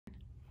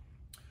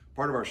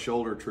Part of our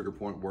shoulder trigger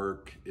point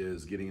work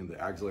is getting into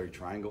the axillary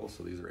triangle.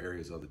 So these are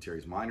areas of the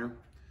teres minor,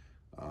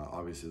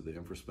 obviously the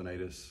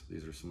infraspinatus.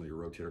 These are some of your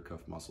rotator cuff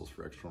muscles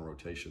for external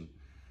rotation.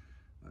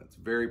 It's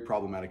a very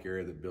problematic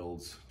area that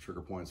builds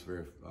trigger points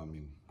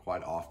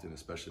quite often,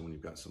 especially when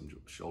you've got some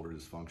shoulder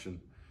dysfunction.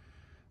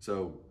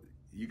 So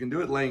you can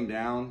do it laying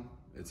down.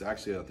 It's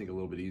actually, I think, a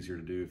little bit easier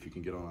to do if you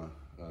can get on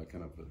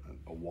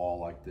a wall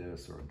like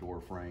this or a door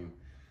frame.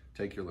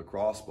 Take your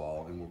lacrosse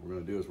ball, and what we're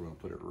going to do is we're going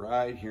to put it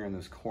right here in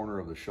this corner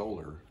of the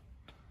shoulder,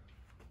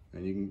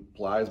 and you can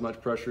apply as much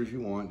pressure as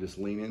you want. Just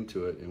lean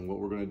into it, and what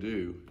we're going to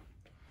do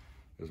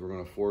is we're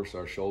going to force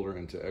our shoulder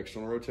into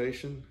external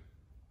rotation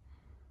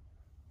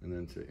and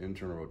then to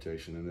internal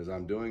rotation. And as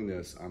I'm doing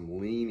this, I'm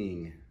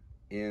leaning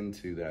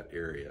into that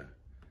area.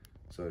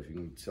 So if you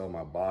can tell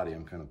my body,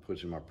 I'm kind of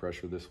pushing my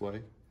pressure this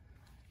way,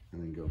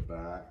 and then go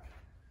back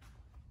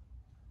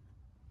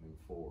and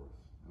forth.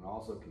 And I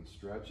also can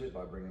stretch it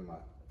by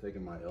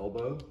taking my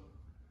elbow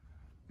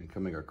and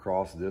coming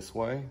across this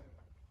way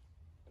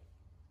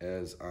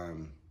as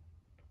I'm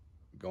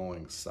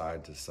going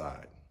side to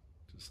side,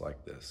 just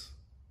like this.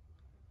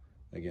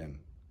 Again,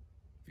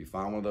 if you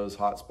find one of those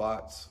hot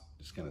spots,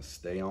 just kind of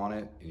stay on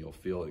it, and you'll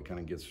feel it kind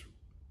of gets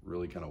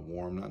really kind of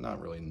warm,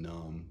 not really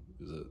numb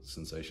is a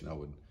sensation I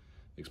would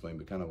explain,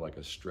 but kind of like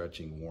a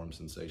stretching, warm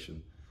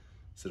sensation.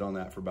 Sit on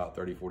that for about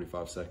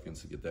 30-45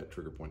 seconds to get that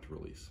trigger point to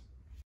release.